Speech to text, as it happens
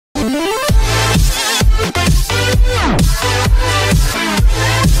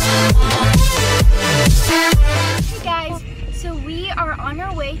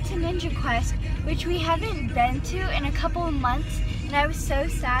Quest, which we haven't been to in a couple of months, and I was so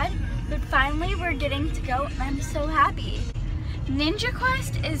sad, but finally we're getting to go and I'm so happy. Ninja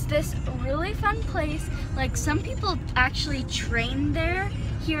Quest is this really fun place. Like, some people actually train there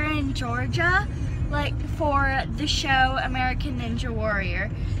here in Georgia, like for the show American Ninja Warrior.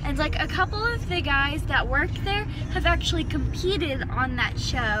 And like a couple of the guys that work there have actually competed on that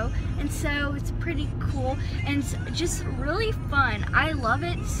show, and so it's pretty cool and it's just really fun. I love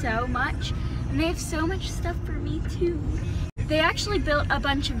it so much, and they have so much stuff for me too. They actually built a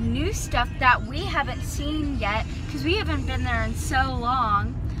bunch of new stuff that we haven't seen yet because we haven't been there in so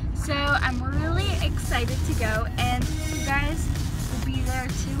long. So I'm really excited to go, and you guys will be there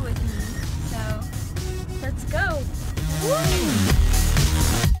too with me. So let's go. Woo!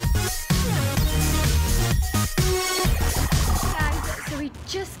 Guys, so we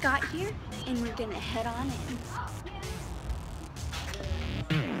just got here and we're gonna head on in.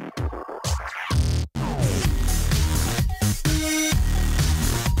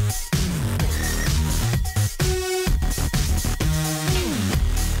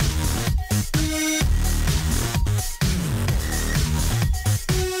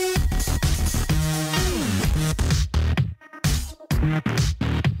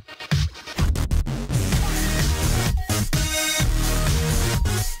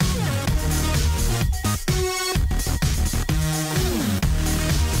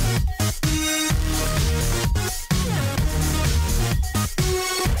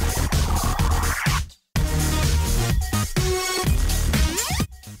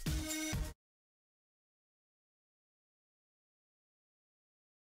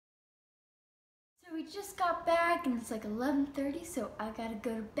 We just got back and it's like 11:30, so I gotta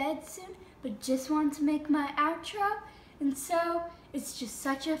go to bed soon, but just wanted to make my outro. And so it's just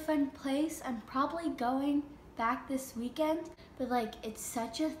such a fun place. I'm probably going back this weekend, but like, it's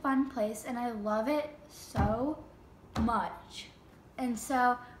such a fun place and I love it so much. And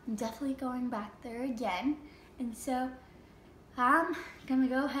so I'm definitely going back there again. And so I'm gonna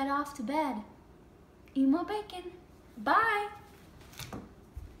go head off to bed. Eat more bacon. Bye.